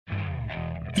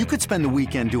You could spend the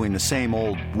weekend doing the same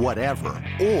old whatever,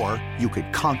 or you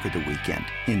could conquer the weekend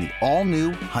in the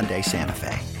all-new Hyundai Santa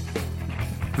Fe.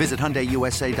 Visit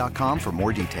HyundaiUSA.com for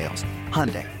more details.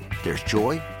 Hyundai, there's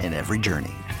joy in every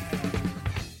journey.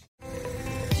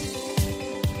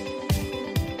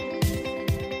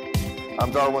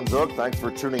 I'm Darwin Zook. Thanks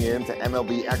for tuning in to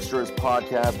MLB Extras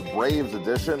Podcast Braves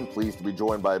Edition. Pleased to be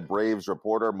joined by Braves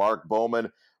reporter Mark Bowman.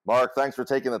 Mark, thanks for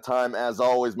taking the time. As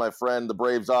always, my friend, the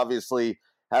Braves obviously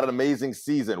had an amazing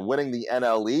season, winning the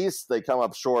NL East. They come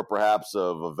up short, perhaps,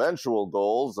 of eventual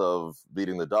goals of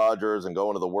beating the Dodgers and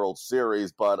going to the World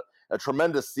Series, but a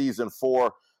tremendous season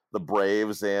for the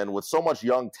Braves. And with so much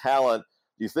young talent,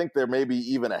 do you think they're maybe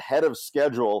even ahead of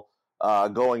schedule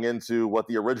going into what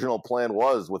the original plan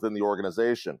was within the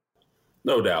organization?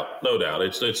 No doubt.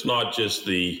 It's not just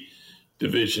the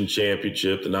division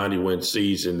championship, the 90-win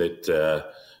season that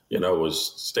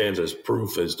stands as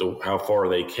proof as to how far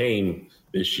they came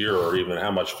this year, or even how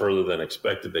much further than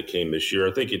expected they came this year.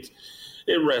 I think it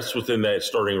rests within that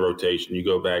starting rotation. You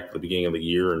go back to the beginning of the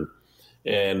year,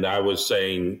 and I was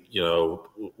saying,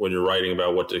 when you're writing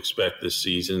about what to expect this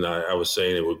season, I was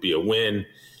saying it would be a win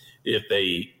if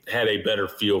they had a better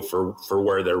feel for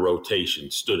where their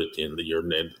rotation stood at the end of the year.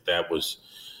 And that was,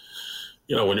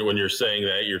 when you're saying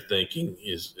that, you're thinking,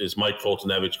 is Mike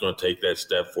Foltynewicz going to take that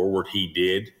step forward? He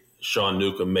did. Sean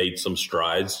Newcomb made some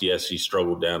strides. Yes, he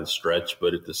struggled down the stretch,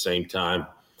 but at the same time,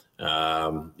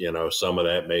 some of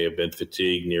that may have been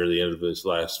fatigue near the end of his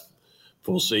last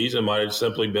full season. Might have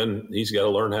simply been he's got to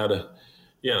learn how to,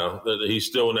 he's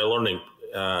still in the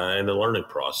learning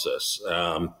process.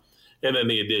 And then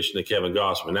the addition of Kevin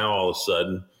Gausman. Now all of a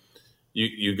sudden,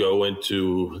 you go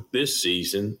into this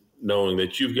season knowing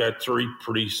that you've got three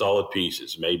pretty solid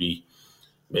pieces, maybe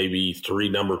three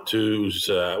number twos.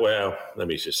 Let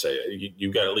me just say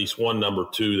you've got at least one number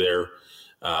two there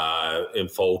in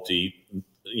Folty.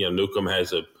 Newcomb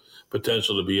has a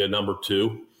potential to be a number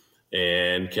two,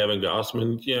 and Kevin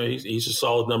Gausman, he's a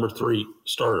solid number three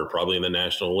starter probably in the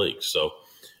National League. So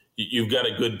you've got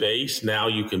a good base. Now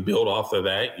you can build off of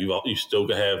that. You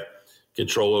still have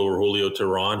control over Julio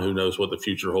Teheran. Who knows what the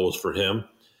future holds for him?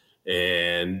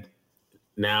 And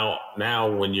now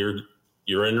when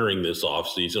you're entering this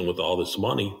offseason with all this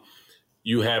money,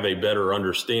 you have a better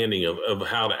understanding of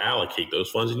how to allocate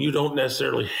those funds, and you don't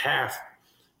necessarily have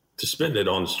to spend it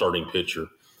on the starting pitcher.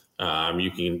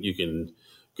 You can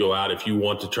go out if you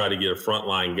want to try to get a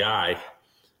frontline guy.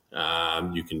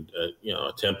 You can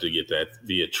attempt to get that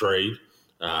via trade,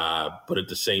 but at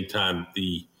the same time,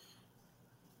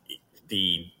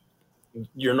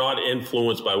 you're not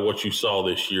influenced by what you saw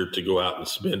this year to go out and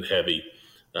spend heavy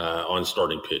on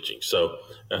starting pitching. So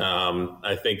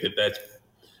I think that's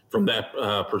from that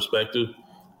perspective.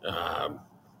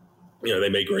 They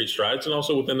made great strides, and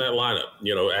also within that lineup,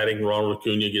 adding Ronald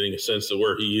Acuna, getting a sense of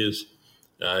where he is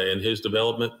in his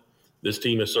development. This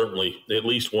team is certainly at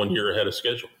least 1 year ahead of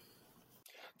schedule.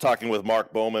 Talking with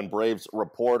Mark Bowman, Braves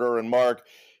reporter. And Mark,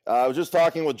 I was just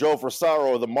talking with Joe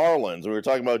Frisaro of the Marlins. We were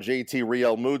talking about JT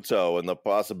Realmuto and the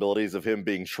possibilities of him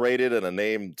being traded, and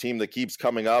a team that keeps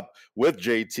coming up with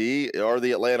JT are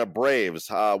the Atlanta Braves.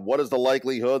 What is the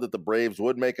likelihood that the Braves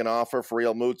would make an offer for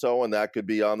Realmuto, and that could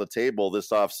be on the table this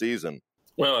offseason?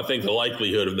 Well, I think the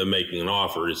likelihood of them making an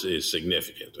offer is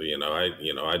significant.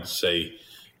 I'd say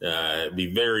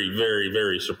be very, very,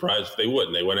 very surprised if they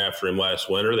wouldn't. They went after him last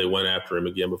winter. They went after him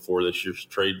again before this year's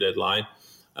trade deadline.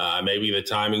 Maybe the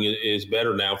timing is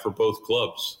better now for both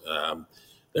clubs.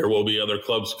 There will be other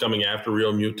clubs coming after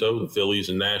Realmuto, the Phillies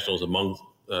and Nationals among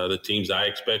the teams I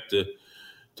expect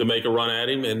to make a run at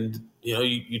him. And,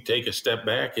 you take a step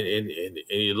back and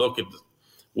you look at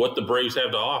what the Braves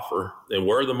have to offer and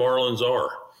where the Marlins are.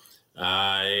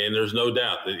 And there's no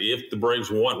doubt that if the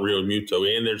Braves want Realmuto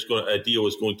and a deal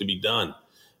is going to be done,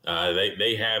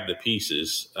 they have the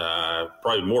pieces,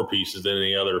 probably more pieces than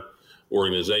any other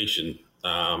organization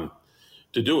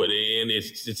to do it. And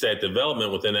it's that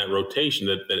development within that rotation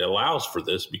that allows for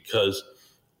this, because,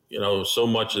 so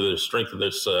much of the strength of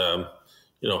this,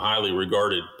 highly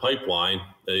regarded pipeline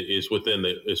is with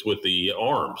the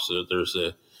arms.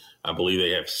 So I believe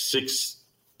they have 6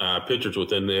 pitchers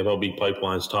within the MLB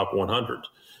pipeline's top 100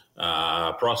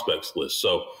 prospects list.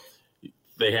 So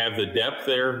they have the depth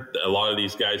there. A lot of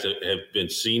these guys have been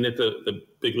seen at the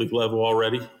big league level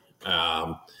already.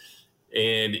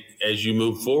 And as you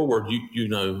move forward,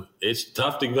 it's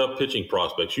tough to give up pitching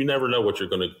prospects. You never know what you're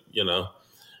going to,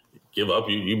 give up.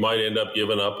 You might end up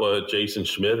giving up a Jason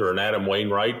Schmidt or an Adam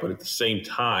Wainwright, but at the same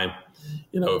time,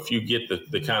 if you get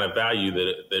the kind of value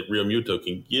that Realmuto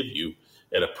can give you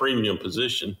at a premium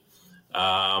position,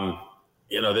 that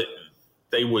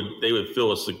they would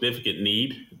feel a significant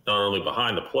need, not only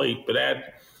behind the plate, but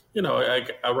add,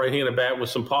 a right-handed bat with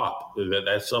some pop.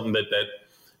 That's something that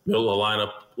middle of the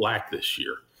lineup lacked this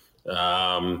year.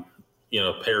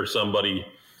 Pair somebody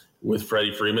with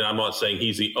Freddie Freeman. I'm not saying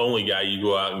he's the only guy you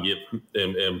go out and get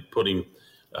and put him,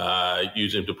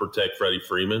 use him to protect Freddie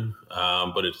Freeman.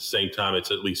 But at the same time,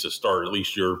 it's at least a start. At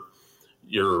least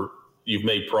you've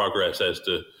made progress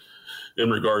in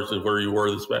regards to where you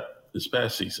were this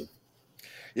past season.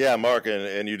 Yeah, Mark,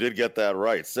 and you did get that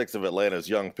right. 6 of Atlanta's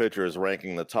young pitchers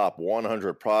ranking the top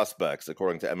 100 prospects,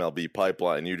 according to MLB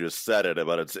Pipeline. You just said it,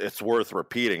 but it's worth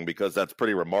repeating because that's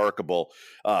pretty remarkable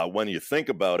when you think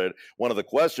about it. One of the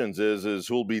questions is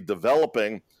who'll be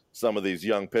developing some of these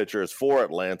young pitchers for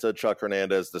Atlanta. Chuck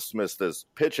Hernandez dismissed as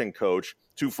pitching coach.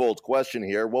 Twofold question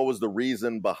here. What was the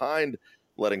reason behind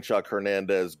letting Chuck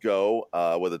Hernandez go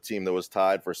with a team that was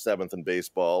tied for 7th in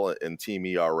baseball in team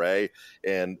ERA?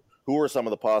 And who are some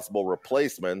of the possible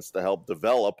replacements to help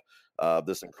develop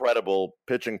this incredible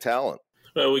pitching talent?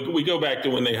 Well, we go back to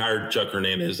when they hired Chuck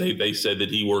Hernandez. They said that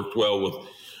he worked well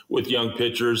with young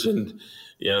pitchers, and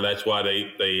that's why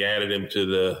they added him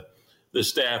to the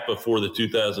staff before the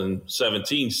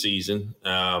 2017 season.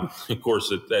 Of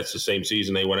course, that's the same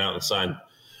season they went out and signed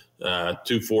 2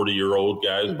 40-year-old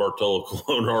guys, Bartolo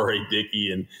Colon, R.A.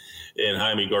 Dickey, and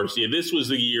Jaime Garcia. This was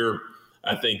the year,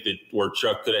 I think, that where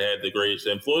Chuck could have had the greatest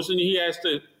influence, and he has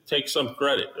to take some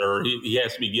credit, or he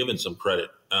has to be given some credit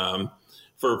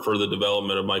for the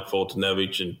development of Mike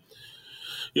Foltynewicz and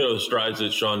the strides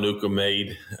that Sean Newcomb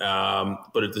made.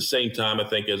 But at the same time, I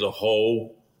think as a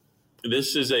whole,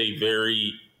 this is a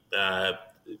very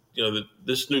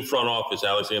this new front office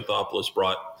Alex Anthopoulos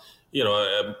brought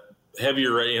a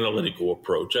heavier analytical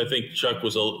approach. I think Chuck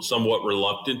was somewhat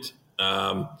reluctant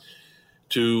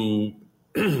to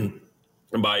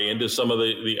buy into some of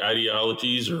the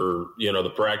ideologies or,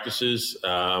 the practices.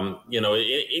 And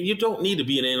you don't need to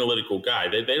be an analytical guy.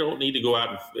 They don't need to go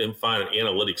out and find an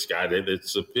analytics guy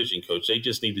that's a pitching coach. They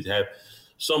just need to have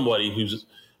somebody who's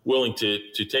willing to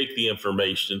take the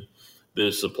information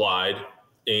that's supplied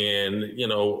and,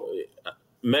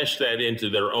 mesh that into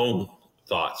their own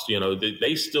thoughts.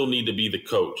 They still need to be the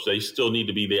coach. They still need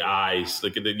to be the eyes,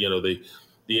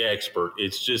 the expert.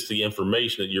 It's just the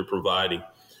information that you're providing.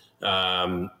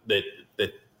 That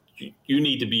you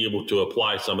need to be able to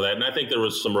apply some of that. And I think there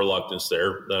was some reluctance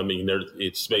there. I mean,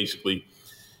 it's basically,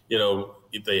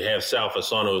 they have Sal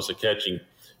Fasano as a catching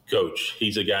coach.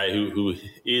 He's a guy who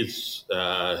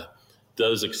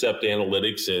does accept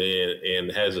analytics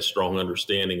and has a strong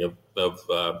understanding of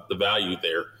the value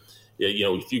there.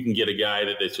 If you can get a guy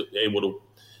that's able to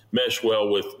mesh well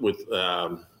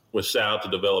with Sal to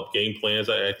develop game plans,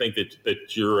 I think that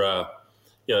you're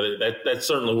that's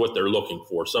certainly what they're looking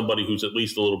for. Somebody who's at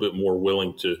least a little bit more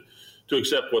willing to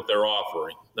accept what they're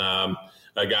offering.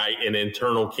 An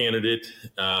internal candidate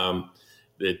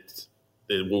that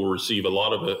will receive a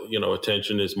lot of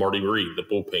attention is Marty Reed, the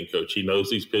bullpen coach. He knows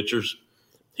these pitchers.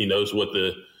 He knows what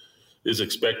is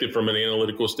expected from an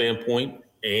analytical standpoint,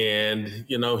 and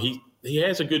he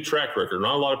has a good track record.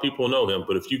 Not a lot of people know him,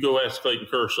 but if you go ask Clayton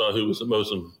Kershaw, who was the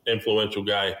most influential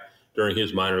guy during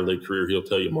his minor league career, he'll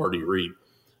tell you Marty Reed.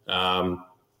 An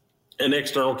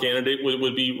external candidate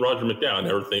would be Roger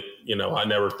McDowell. I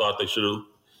never thought they should have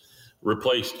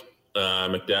replaced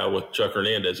McDowell with Chuck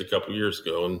Hernandez a couple years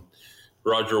ago. And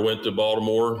Roger went to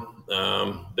Baltimore.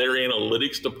 Their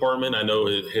analytics department, I know,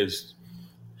 has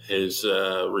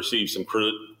received some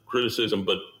criticism,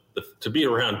 but to be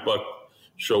around Buck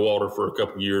Showalter for a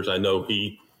couple of years, I know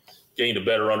he gained a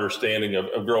better understanding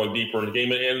of growing deeper in the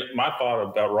game. And my thought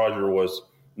about Roger was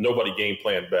nobody game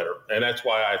planned better. And that's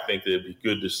why I think that it'd be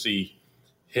good to see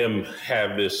him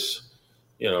have this,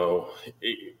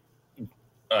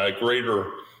 a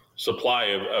greater supply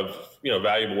of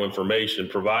valuable information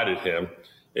provided him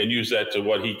and use that to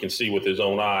what he can see with his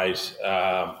own eyes.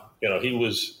 He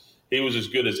was as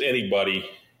good as anybody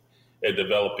at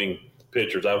developing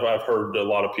pitchers. I've heard a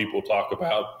lot of people talk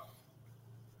about,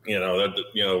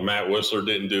 Matt Whistler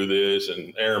didn't do this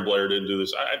and Aaron Blair didn't do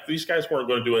this. These guys weren't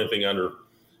going to do anything under,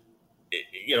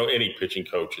 any pitching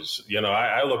coaches.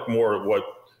 I look more at what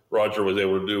Roger was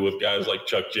able to do with guys like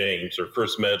Chuck James or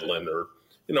Chris Medlin or,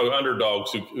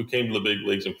 underdogs who came to the big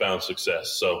leagues and found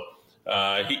success. So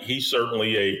he's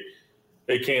certainly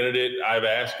a candidate. I've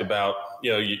asked about,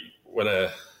 when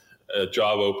a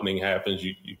job opening happens,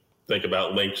 you think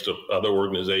about links to other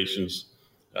organizations.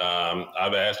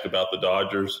 I've asked about the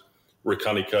Dodgers. Rick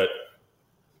Honeycutt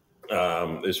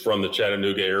is from the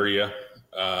Chattanooga area,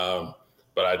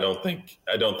 but I don't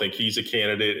think he's a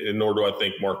candidate, and nor do I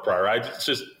think Mark Prior.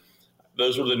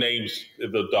 those were the names,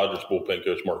 the Dodgers bullpen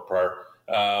coach, Mark Prior.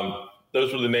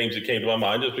 Those were the names that came to my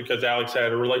mind just because Alex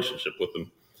had a relationship with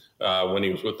them when he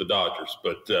was with the Dodgers.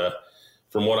 But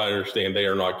from what I understand, they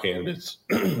are not candidates.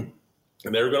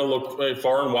 And they're going to look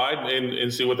far and wide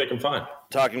and see what they can find.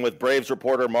 Talking with Braves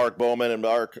reporter Mark Bowman. And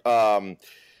Mark,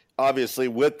 obviously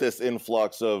with this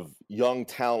influx of young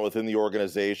talent within the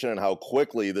organization and how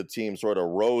quickly the team sort of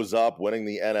rose up winning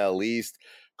the NL East,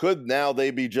 could now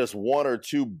they be just one or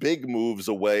two big moves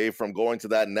away from going to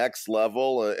that next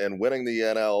level and winning the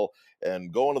NL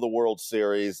and going to the World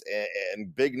Series,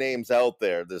 and big names out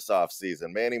there this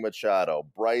offseason? Manny Machado,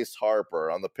 Bryce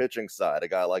Harper. On the pitching side, a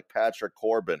guy like Patrick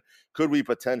Corbin. Could we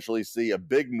potentially see a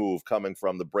big move coming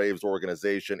from the Braves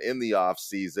organization in the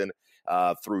offseason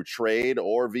through trade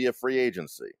or via free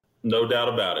agency? No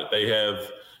doubt about it. They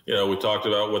have, we talked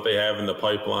about what they have in the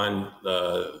pipeline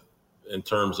in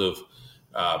terms of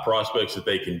prospects that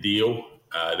they can deal.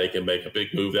 They can make a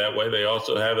big move that way. They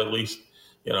also have at least,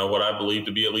 what I believe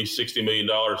to be at least $60 million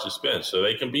to spend. So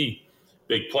they can be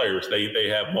big players. They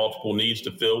have multiple needs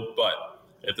to fill, but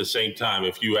at the same time,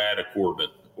 if you add a Corbin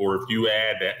or if you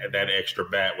add that extra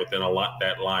bat within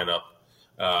that lineup,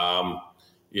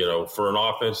 for an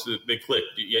offense that click,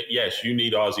 yes, you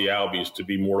need Ozzie Albies to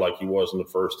be more like he was in the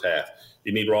first half.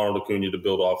 You need Ronald Acuna to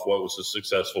build off what was a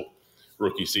successful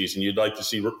rookie season. You'd like to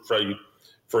see Freddie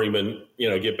Freeman,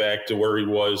 get back to where he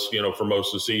was, for most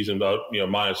of the season, about,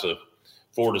 minus a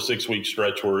 4 to 6 week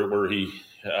stretch where he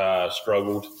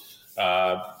struggled.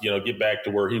 Get back to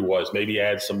where he was. Maybe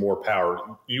add some more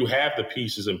power. You have the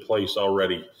pieces in place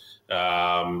already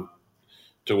to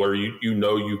where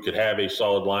you could have a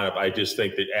solid lineup. I just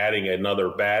think that adding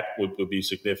another bat would be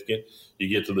significant. You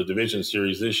get to the division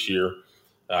series this year.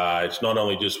 It's not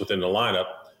only just within the lineup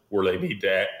where they need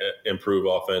to improve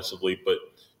offensively, but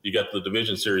you got the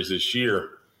division series this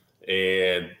year,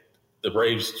 and the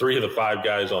Braves, 3 of the 5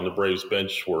 guys on the Braves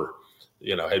bench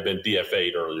had been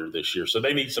DFA'd earlier this year. So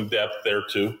they need some depth there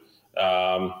too.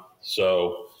 But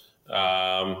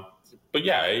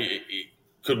yeah,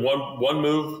 could one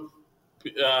move,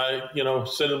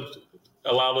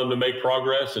 allow them to make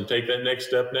progress and take that next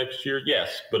step next year?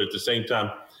 Yes. But at the same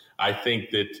time, I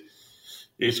think that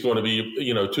it's going to be,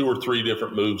 2 or 3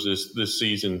 different moves this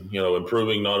season,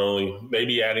 improving, not only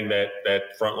maybe adding that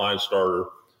frontline starter,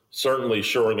 certainly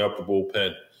shoring up the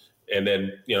bullpen, and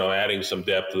then, adding some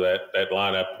depth to that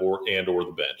lineup or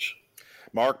the bench.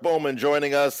 Mark Bowman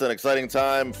joining us, an exciting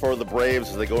time for the Braves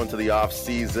as they go into the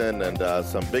offseason, and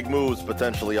some big moves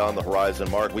potentially on the horizon.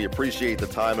 Mark, we appreciate the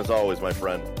time as always, my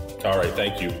friend. All right,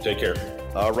 thank you. Take care.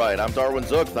 All right, I'm Darwin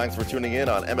Zook. Thanks for tuning in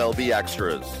on MLB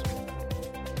Extras.